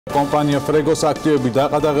კომპანია ფრეგოს აქტივები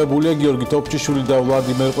დაყადაღებულია გიორგი თოფჩიშვილი და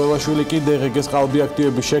ვლადიმერ ყველაშვილი კი დღგ-ის ყალბი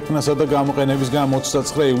აქტივების შექმნასა და გამოყენების გამო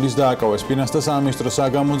 29 ივლისს დააკავეს ფინანსთა სამინისტროს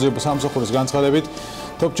საგამოძიებო სამსახურის განცხადებით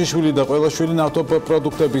თოფჩიშვილი და ყველაშვილი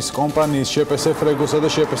ნავთობპროდუქტების კომპანიის შექმნასა ფრეგოსა და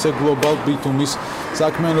შექმნასა გლობალბითუმის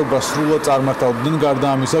საქმიანობას სრულად წარმართავდნენ. გარდა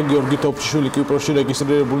ამისა გიორგი თოფჩიშვილი კიპროსში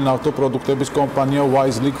რეგისტრირებული ნავთობპროდუქტების კომპანია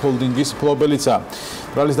WISE LINK HOLDINGS LTD-ს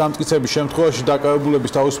ბრალის დამტკიცების შემთხვევაში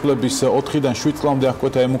დააკავებულების თავისუფლების 4-დან 7 წლამდე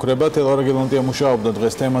აღკვეთა ემუქრება. თელარგელანტია მუშაობდა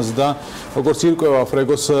დღეს თემაზე და როგორც ირკვევა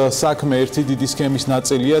ფრეგოს საქმე ერთი დიდი სქემის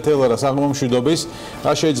ნაწილია. თელარა საღამომშვიდობის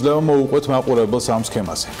რა შეიძლება მოუყვეთ მაყურებელს ამ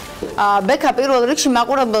სქემაზე. ბექა პირველ რიგში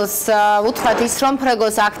მაყურებელს უთხრათ ის რომ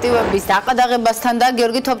ფრეგოს აქტივების დაყადაღებასთან და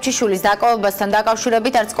გიორგი თოფჩიშვილის დაკავებასთან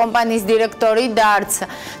დაკავშირებით არც კომპანიის დირექტორი და არც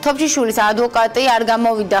თოფჩიშვილის ადვოკატი არ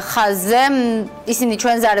გამოვიდა ხაზზე. ისინი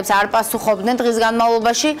ჩვენ ზარებს არ პასუხობდნენ დღის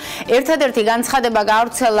განმავლობაში. ერთადერთი განცხადება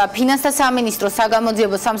გაავრცელა ფინანსთა სამინისტროს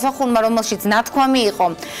საგამოძიებო სამსახურმა, რომელშიც ნათქვამი იყო,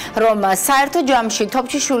 რომ საერთო ჯამში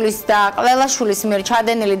თოფჩიშვილის და ყველაშვილის მიერ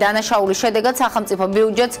ჩადენილი დანაშაულის შედეგად სახელმწიფო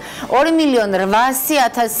ბიუჯეტს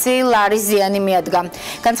 2.800.000 ლარის ზიანი მიადგა.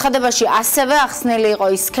 განცხადებაში ასევე ახსნილი იყო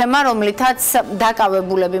ის სქემა, რომლითაც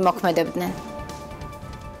დაკავებულები მოქმედებდნენ.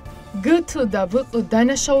 გთ და ვყ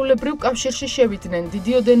დანაშაულებრივ კავშირში შევიდნენ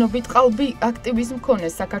დიდი ოდენობით ყალბი აქტიების მქონე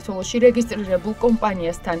საქართველოში რეგისტრირებულ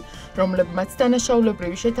კომპანიასთან, რომლებმაც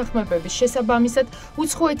დანაშაულებრივი შეთანხმებების შესაბამისად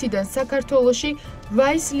უცხოეთიდან საქართველოში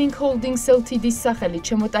WISE LINK HOLDINGS LTD-ს სახელით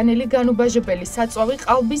შემოტანილი განუბაჟებელი საწვავი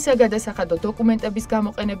ყალბი საგადასახადო დოკუმენტების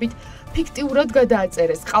გამოყენებით ფიქტიურად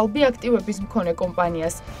გადააწერეს ყალბი აქტივების მქონე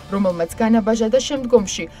კომპანიას, რომელმაც განაბაჟა და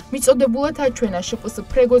შემდგომში მიწოდებულად აჩვენა შპს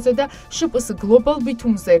ფრეგოზე და შპს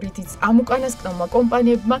გლობალბითუმზე, რითიც ამ უკანასკნელმა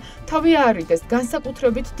კომპანიებმა თავი აარიდეს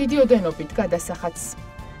განსაკუთრებით დიდი ოდენობით გადასახადს.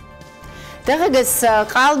 დღგ-ის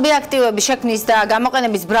ყალბი აქტივების შექმნის და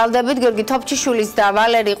გამოყენების ბრალდებით გიორგი თოფჩიშვილის და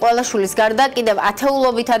ვალერი ყველაშვილის გარდა კიდევ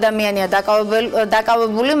ათეულობით ადამიანია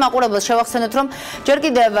დაკავებული. მაყურებელს შევახსენოთ, რომ ჯერ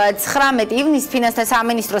კიდევ 19 ივნისს ფინანსთა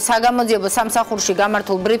სამინისტროს საგამოძიებო სამსახურში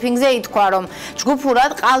გამართულ ბრიფინგზე ითქვა, რომ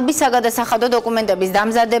ჯგუფურად ყალბის საგადასახადო დოკუმენტების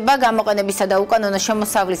დამზადება, გამოყენებისა და უკანონო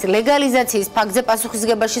შემოსავლის ლეგალიზაციის ფაქტზე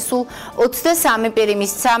პასუხისგებაში სულ 23 პირი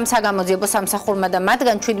მისცა საგამოძიებო სამსახურმა და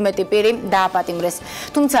მათგან 17 პირი დააპატიმრეს.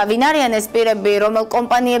 თუმცა ვინ არიან ეს პირები, რომელ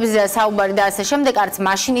კომპანიებზეა საუბარი და ასე შემდეგ, არც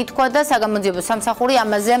მაშინ ითქვა და საგამოძიებო სამსახური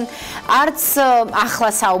ამაზე არც ახლა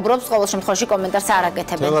საუბრობს, ყოველ შემთხვევაში კომენტარს არ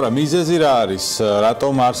აკეთებენ. თელარა მიზეზი რა არის?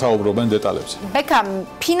 რატომ არ საუბრობენ დეტალებზე? ბექა,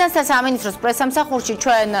 ფინანსთა სამინისტროს პრესსამსახურში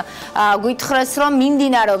ჩვენ გვითხრეს, რომ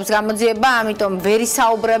მიმდინარეობს გამოძიება, ამიტომ ვერ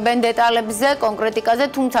ისაუბრებენ დეტალებზე, კონკრეტიკაზე,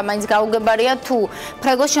 თუმცა მაინც გაუგებარია თუ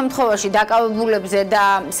ფრეგოს შემთხვევაში დაკავებულებზე და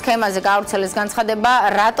სქემაზე გაავრცელეს განცხადება,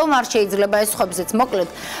 რატომ არ შეიძლება ეს ხობზეც მოკლედ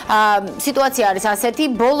სიტუაცია არის ასეთი,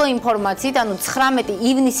 ბოლო ინფორმაციით, ანუ 19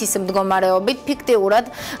 ივნისის მდგომარეობით ფიქტიურად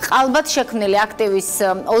ყალბად შექმნილი აქტივის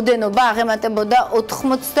ოდენობა აღემატებოდა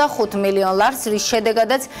 85 მილიონ ლარს, რის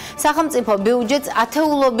შედეგადაც სახელმწიფო ბიუჯეტს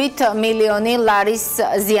ათეულობით მილიონი ლარის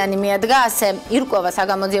ზიანი მიადგა, ასე ირკვევა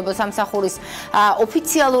საგამოძიებო სამსახურის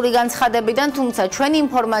ოფიციალური განცხადებიდან, თუმცა ჩვენი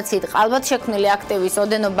ინფორმაციით ყალბად შექმნილი აქტივის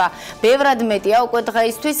ოდენობა ბევრად მეტია უკვე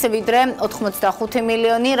დღეისთვის, ვიდრე 85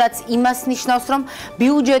 მილიონი, რაც იმას ნიშნავს, რომ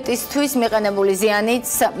ბიუჯეტისთვის მიყენებული ზიანიც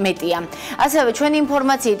მეტია. ასევე ჩვენი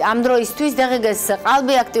ინფორმაციით ამ დროისთვის დღგ-ის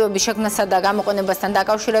ყალბი აქტივების შექმნასა და გამოყენებასთან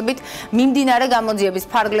დაკავშირებით მიმდინარე გამოძიების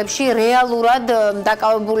ფარგლებში რეალურად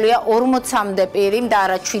დაკავებულია 40-მდე პირი და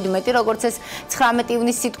არა 17, როგორც ეს 19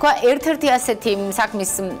 ივნისს ითქვა. ერთ-ერთი ასეთი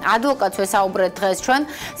საქმის ადვოკატს ვესაუბრეთ დღეს ჩვენ.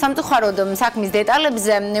 სამწუხაროდ საქმის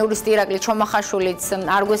დეტალებზე იურისტი ირაკლი ჩომახაშვილიც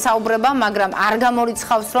არ გვესაუბრება, მაგრამ არ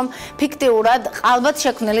გამორიცხავს, რომ ფიქტიურად ყალბად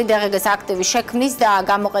შექმნილი დღგ-ის აქტივის შექმნის და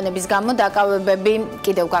გამოყენების გამო დაკავებები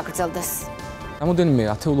კიდევ გაგრძელდეს. Რამოდენიმე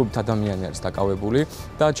ათეულობით ადამიანი არის დაკავებული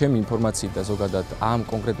და ჩემი ინფორმაციით და ზოგადად ამ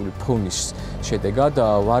კონკრეტული ფონის შედეგად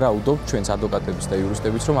ვარაუდობ ჩვენს ადვოკატების და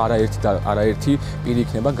იურისტების, რომ არაერთი პირი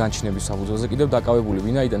იქნება განჩინების საფუძველზე კიდევ დაკავებული,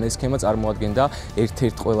 ვინაიდან ეს სქემა წარმოადგენდა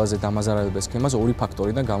ერთ-ერთ ყველაზე დამაზარალებელ სქემას ორი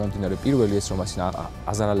ფაქტორიდან გამომდინარე. პირველი ეს, რომ ისინი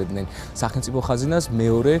აზარალებდნენ სახელმწიფო ხაზინას,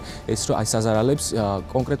 მეორე ეს, რომ ეს აზარალებს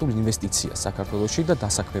კონკრეტულ ინვესტიციას საქართველოში და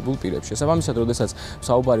დასაქმებულ პირებს. შესაბამისად, როდესაც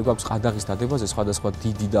საუბარი გვაქვს ყადაღის დადებაზე სხვადასხვა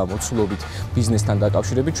დიდი და მოცულობით ბიზნესთან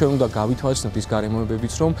დაკავშირებით, ჩვენ უნდა გავითვალისწინოთ ის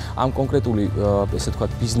გარემოებებიც, რომ ამ კონკრეტული ესე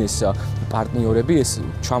ვთქვათ ბიზნეს პარტნიორები ეს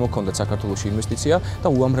ჩამოქონდათ საქართველოში ინვესტიცია და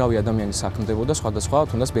უამრავი ადამიანი საქმდებოდა სხვადასხვა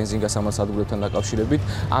თუნდაც ბენზინგასამართ სადგურებთან დაკავშირებით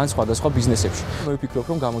ან სხვადასხვა ბიზნესებში. მე ვფიქრობ,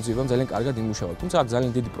 რომ გამოძიებამ ძალიან კარგად იმუშავა. თუმცა აქ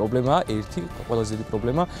ძალიან დიდი პრობლემაა, ყველაზე დიდი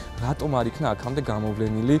პრობლემა, რატომ არ იქნა აქამდე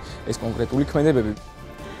გამოვლენილი ეს კონკრეტული ქმედებები.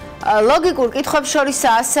 ლოგიკურ კითხვებს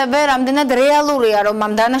შორისაა ასევე რამდენად რეალურია რომ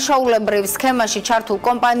ამ დანაშაულებრივ სქემაში ჩართულ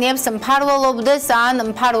კომპანიებს მფარველობდეს ან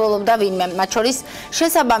მფარველობდა ვინმე მათ შორის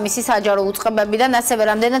შესაბამისი საჯარო უწყებებიდან ასევე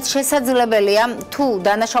რამდენად შესაძლებელია თუ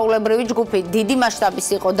დანაშაულებრივი ჯგუფი დიდი მასშტაბის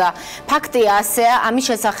იყო და ფაქტია ასეა ამის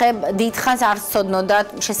შესახებ დიდხანს არ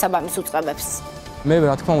სცოდნოდათ შესაბამის უწყებებს მე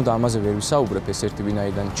რა თქმა უნდა ამაზე ვერ ვისაუბრებ ეს ერთი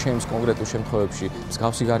ვინაიდან ჩემს კონკრეტულ შემთხვევებში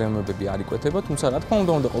მსგავსი გარემოებები არ იკვეთება თუმცა რა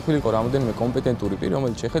თქმა უნდა ყოფილიყო რამოდენიმე კომპეტენტური პირი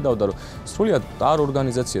რომელიც შეხედავდა რომ სრულიად არ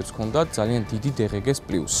ორგანიზაციებს ჰქონდათ ძალიან დიდი დღგ-ის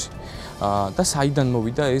პლუსი და საიდან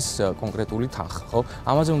მოვიდა ეს კონკრეტული თანხა, ხო?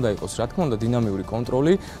 ამაზე უნდა იყოს, რა თქმა უნდა, დინამიური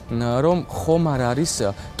კონტროლი, რომ ხომ არ არის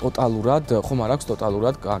ხომ არ აქვს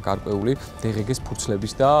ტოტალურად გარკვეული დღგ-ის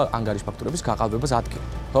ფურცლების და ანგარიშ ფაქტურების გაყალბებას ადგილი,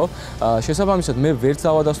 ხო? შესაბამისად, მე ვერც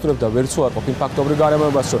დავადასტურებ და ვერც ვარყოფ იმ ფაქტობრივ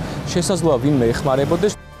გარემოებას, რომ შესაძლოა ვინმე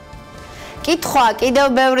ეხმარებოდეს კითხვა კიდევ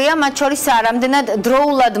ბევრია, მათ შორის რამდენად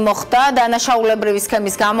დროულად მოხდა დანაშაულებრივი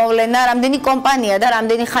სქემის გამოვლენა, რამდენი კომპანია და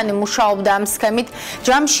რამდენი ხანი მუშაობდა ამ სქემით,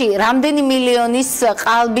 ჯამში რამდენი მილიონის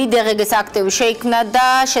ყალბი დღგ-ის აქტივი შეიქმნა და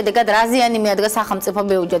შედეგად რა ზიანი მიადგა სახელმწიფო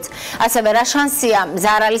ბიუჯეტს. ასევე რა შანსია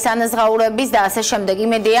ზარალის ანაზღაურების და ასე შემდეგ.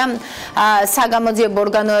 იმედია საგამოძიებო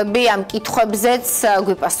ორგანოები ამ კითხვებზეც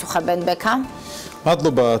გვიპასუხებენ ბექა.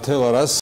 მადლობა თელარას.